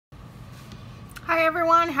Hi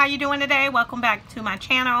everyone, how you doing today? Welcome back to my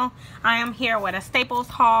channel. I am here with a Staples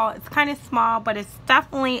haul. It's kind of small, but it's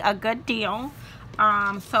definitely a good deal.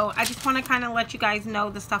 So I just want to kind of let you guys know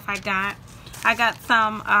the stuff I got. I got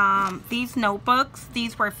some these notebooks.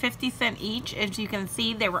 These were 50 cents each. As you can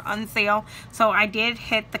see, they were on sale. So I did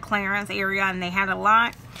hit the clearance area and they had a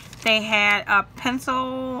lot. They had a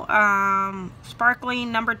pencil, sparkly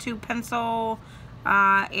number 2 pencil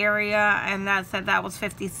area, and that said that was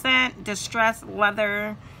 50 cents. Distressed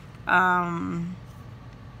leather, I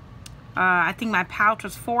think my pouch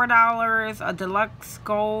was $4. A deluxe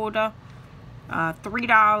gold,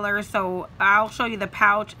 $3. So I'll show you the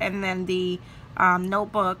pouch, and then the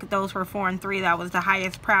notebook, those were $4 and $3. That was the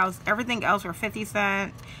highest price. Everything else were 50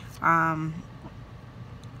 cents, and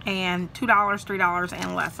 $2, $3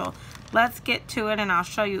 and less. So let's get to it and I'll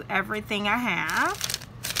show you everything I have.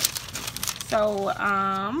 So,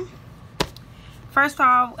 first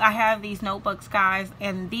off, I have these notebooks, guys,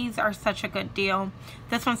 and these are such a good deal.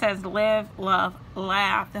 This one says live, love,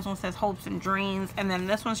 laugh. This one says hopes and dreams, and then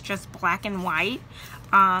this one's just black and white.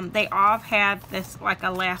 They all have this like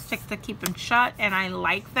elastic to keep them shut, and I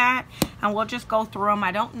like that. And we'll just go through them.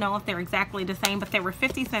 I don't know if they're exactly the same, but they were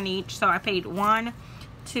 50 cents each, so I paid $1,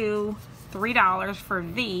 $2, $3 for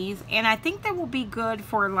these, and I think they will be good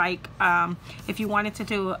for like if you wanted to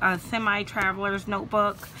do a semi-traveler's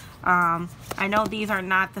notebook. I know these are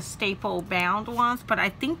not the staple bound ones, but I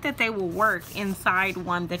think that they will work inside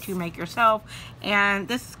one that you make yourself. And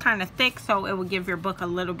this is kind of thick, so it will give your book a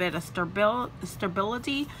little bit of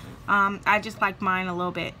stability. I just like mine a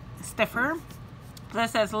little bit stiffer.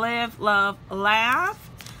 This says live, love, laugh,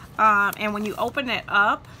 and when you open it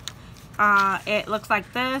up, it looks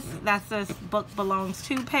like this. That's this book belongs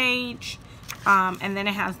to page, and then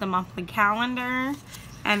it has the monthly calendar,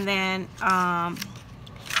 and then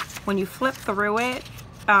when you flip through it,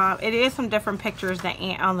 it is some different pictures that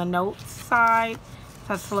on the notes side.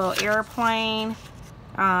 So it's a little airplane,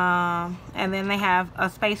 and then they have a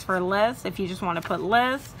space for lists if you just want to put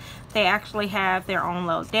lists. They actually have their own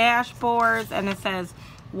little dashboards, and it says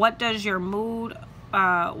what does your mood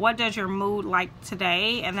like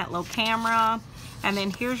today, and that little camera. And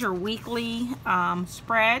then here's your weekly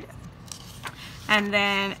spread, and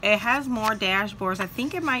then it has more dashboards. I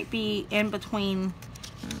think it might be in between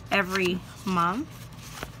every month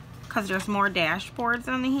because there's more dashboards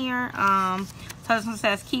on here. So this one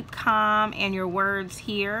says keep calm and your words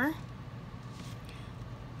here.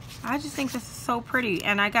 I just think this is so pretty,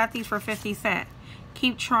 and I got these for 50 cents.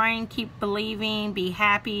 Keep trying, keep believing, be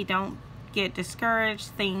happy, don't get discouraged,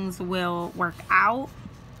 things will work out.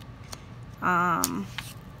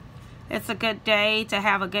 It's a good day to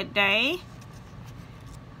have a good day.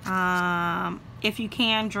 If you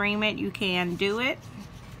can dream it, you can do it.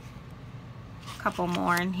 A couple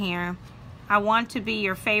more in here. I want to be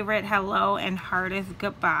your favorite, hello, and hardest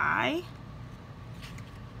goodbye.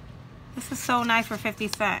 This is so nice for 50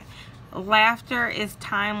 cents. Laughter is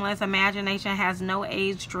timeless, imagination has no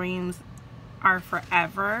age, dreams are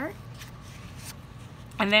forever.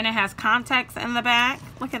 And then it has contacts in the back.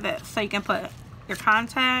 Look at this. So you can put your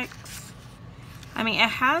contacts. I mean, it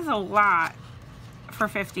has a lot for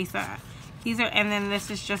 50 cents. These are, and then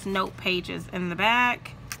this is just note pages in the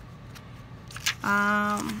back.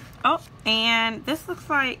 Oh, and this looks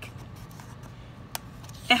like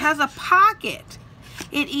it has a pocket.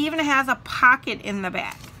 It even has a pocket in the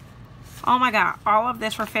back. Oh my god, all of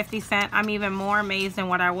this for 50 cents. I'm even more amazed than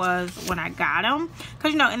what I was when I got them,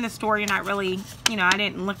 because you know in the store you're not really, you know, I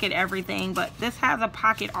didn't look at everything, but this has a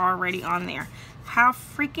pocket already on there. How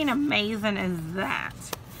freaking amazing is that?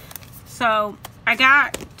 So I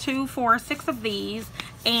got 2, 4, 6 of these,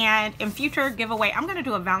 and in future giveaway I'm going to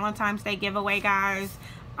do a Valentine's Day giveaway, guys.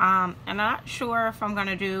 And I'm not sure if I'm going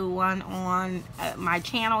to do one on my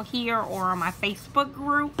channel here or on my Facebook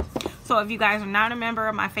group. So if you guys are not a member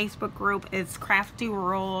of my Facebook group, it's Crafty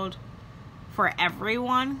World for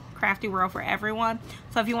Everyone. Crafty World for Everyone.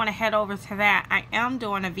 So if you want to head over to that, I am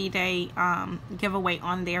doing a V-Day giveaway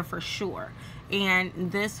on there for sure.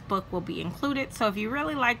 And this book will be included. So if you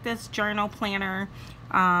really like this journal planner,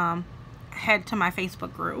 head to my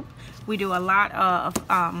Facebook group. We do a lot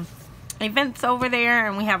of events over there,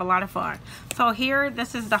 and we have a lot of fun. So here,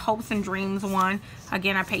 this is the hopes and dreams one.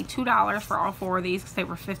 Again, I paid $2 for all 4 of these because they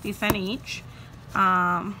were 50 cents each.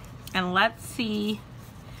 And let's see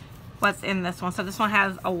what's in this one. So this one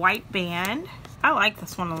has a white band. I like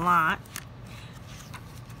this one a lot.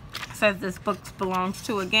 It says this book belongs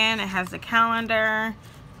to, again, it has the calendar,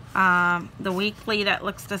 the weekly that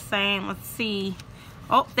looks the same. Let's see.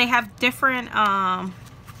 Oh, they have different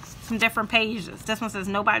some different pages. This one says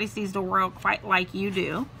nobody sees the world quite like you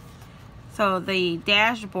do. So the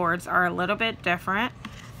dashboards are a little bit different.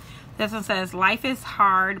 This one says, life is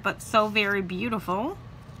hard, but so very beautiful.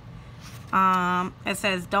 It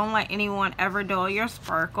says, don't let anyone ever dull your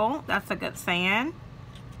sparkle. That's a good saying.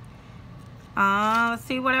 Let's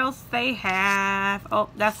see what else they have. Oh,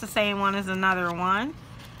 that's the same one as another one.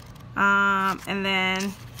 And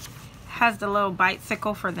then has the little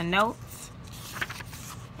bicycle for the notes.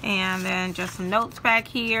 And then just some notes back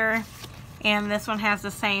here. And this one has the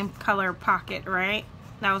same color pocket, right?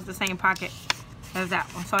 That was the same pocket as that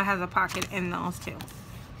one. So it has a pocket in those two.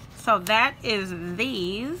 So that is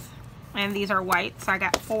these. And these are white. So I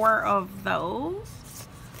got 4 of those.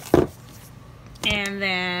 And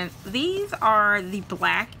then these are the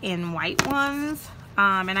black and white ones.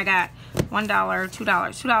 And I got $1, $2,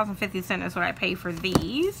 $2.50 is what I paid for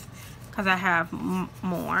these. Because I have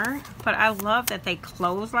more. But I love that they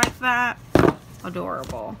close like that.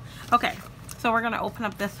 Adorable. Okay, so we're going to open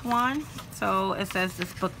up this one. So it says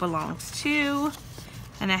this book belongs to,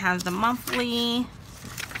 and it has the monthly,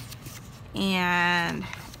 and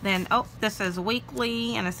then, oh, this says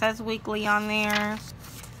weekly, and it says weekly on there.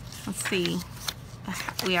 Let's see.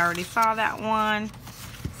 We already saw that one.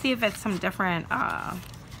 See if it's some different, that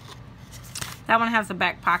one has a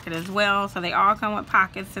back pocket as well, so they all come with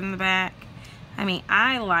pockets in the back. I mean,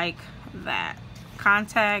 I like that.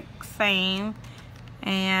 Contact, same.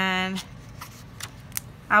 And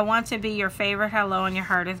I want to be your favorite hello and your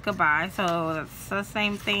heart is goodbye. So that's the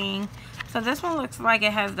same thing. So this one looks like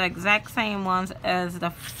it has the exact same ones as the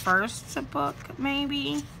first book,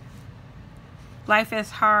 maybe. Life is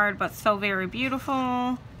hard, but so very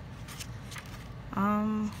beautiful.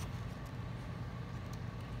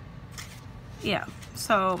 Yeah,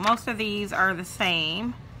 so most of these are the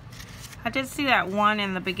same. I did see that one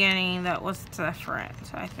in the beginning that was different,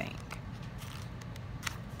 I think.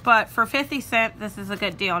 But for 50 cents, this is a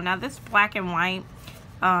good deal. Now this black and white,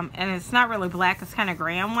 and it's not really black, it's kind of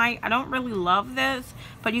gray and white. I don't really love this,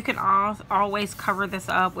 but you can always cover this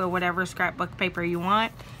up with whatever scrapbook paper you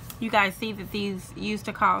want. You guys see that these used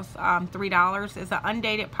to cost $3. It's an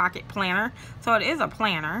undated pocket planner, so it is a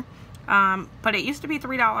planner. But it used to be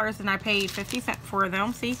 $3, and I paid 50 cents for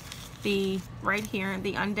them. See, right here,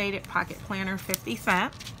 the undated pocket planner, 50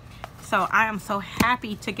 cents. So I am so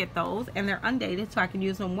happy to get those, and they're undated, so I can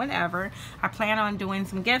use them whenever. I plan on doing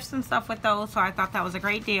some gifts and stuff with those, so I thought that was a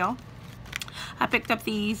great deal. I picked up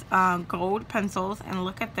these gold pencils, and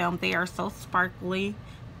look at them. They are so sparkly,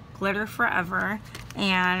 glitter forever,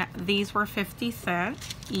 and these were 50 cents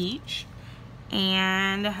each.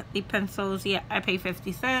 And the pencils, yeah, I paid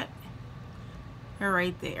 50 cents. They're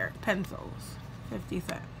right there, pencils, 50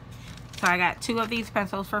 cents. So I got 2 of these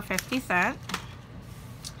pencils for 50 cents.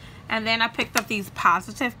 And then I picked up these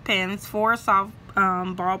Positive pens, 4 soft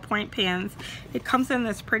ballpoint pens. It comes in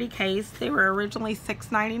this pretty case. They were originally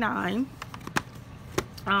 $6.99.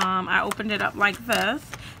 I opened it up like this.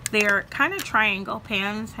 They're kind of triangle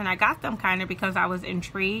pens, and I got them kind of because I was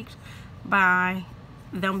intrigued by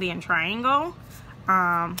them being triangle.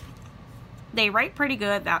 They write pretty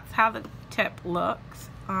good. That's how the tip looks.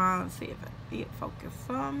 Let's see if it focuses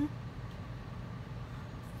some.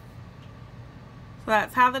 So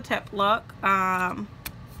that's how the tip look. And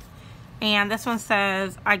this one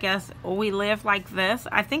says, I guess, we live like this.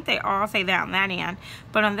 I think they all say that on that end.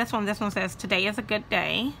 But on this one says, today is a good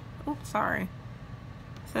day. Oops, sorry.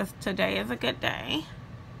 It says, today is a good day.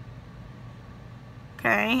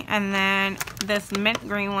 Okay, and then this mint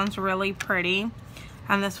green one's really pretty.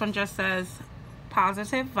 And this one just says,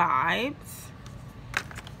 positive vibes.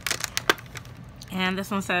 And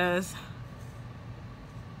this one says,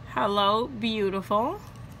 hello, beautiful.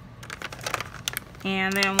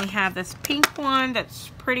 And then we have this pink one that's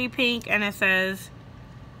pretty pink, and it says,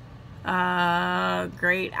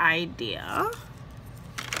 great idea.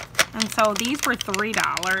 And so these were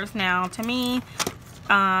 $3. Now, to me,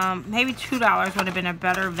 maybe $2 would have been a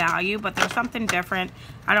better value, but there's something different.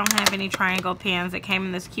 I don't have any triangle pens. It came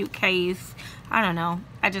in this cute case. I don't know.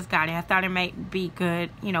 I just got it. I thought it might be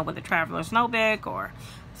good, you know, with a traveler's notebook or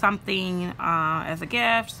something as a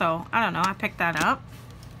gift. So I don't know, I picked that up.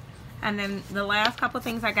 And then the last couple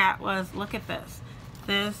things I got was, look at this.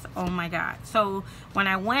 Oh my god. So when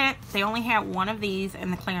I went, they only had one of these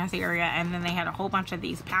in the clearance area, and then they had a whole bunch of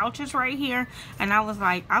these pouches right here, and I was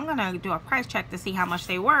like, I'm gonna do a price check to see how much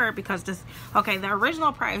they were, because this, okay, the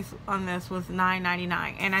original price on this was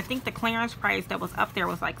 $9.99, and I think the clearance price that was up there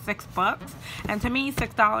was like $6, and to me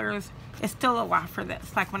 $6 is still a lot for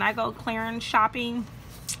this. Like when I go clearance shopping,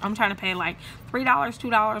 I'm trying to pay like $3,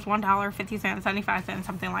 $2, $1, 50 cents, 75 cents,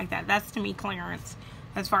 something like that. That's to me clearance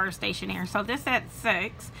as far as stationery. So this at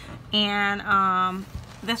 $6, and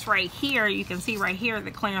this right here, you can see right here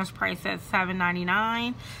the clearance price is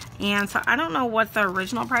 $7.99, and so I don't know what the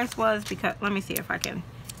original price was, because let me see if I can.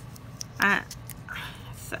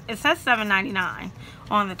 It says $7.99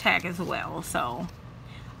 on the tag as well. So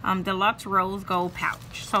deluxe rose gold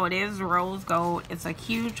pouch. So it is rose gold. It's a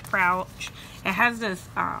huge pouch. It has this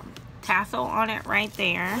tassel on it right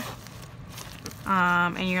there,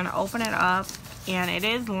 and you're gonna open it up, and it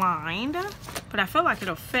is lined, but I feel like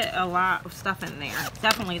it'll fit a lot of stuff in there.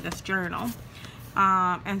 Definitely this journal.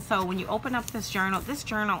 And so when you open up this journal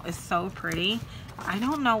is so pretty. I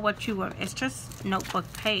don't know what you would, it's just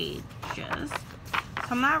notebook pages.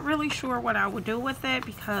 So I'm not really sure what I would do with it,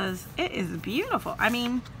 because it is beautiful. I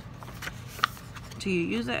mean, do you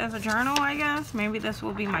use it as a journal? I guess maybe this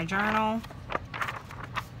will be my journal.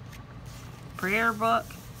 Prayer book.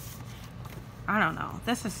 I don't know.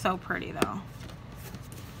 This is so pretty though.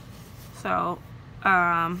 So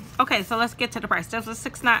okay, so let's get to the price. This was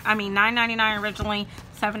 $9.99 originally,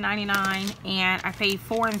 $7.99, and I paid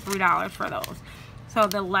 $4 and $3 for those. So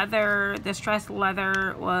the leather, distressed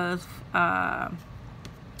leather was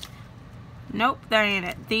nope, that ain't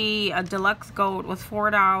it. The deluxe gold was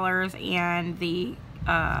 $4, and the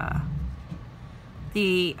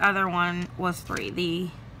other one was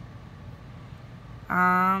 $3.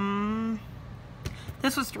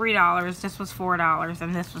 This was $3, this was $4,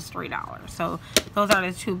 and this was $3. So those are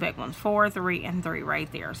the two big ones, 4, 3, and 3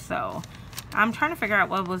 right there. So I'm trying to figure out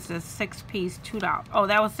what was this 6-piece $2. Oh,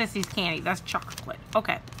 that was Sissy's Candy. That's chocolate.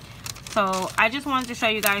 Okay. So I just wanted to show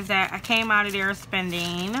you guys that I came out of there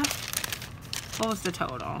spending, what was the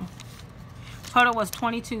total? Total was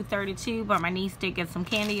 $22.32, but my niece did get some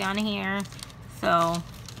candy on here. So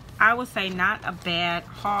I would say not a bad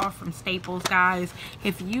haul from Staples, guys.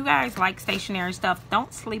 If you guys like stationery stuff,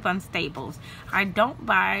 don't sleep on Staples. I don't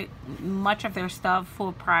buy much of their stuff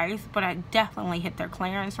full price, but I definitely hit their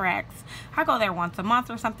clearance racks. I go there once a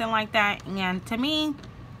month or something like that, and to me,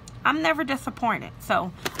 I'm never disappointed.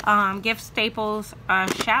 So give Staples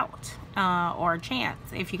a shout or a chance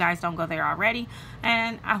if you guys don't go there already.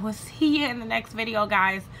 And I will see you in the next video,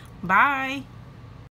 guys. Bye.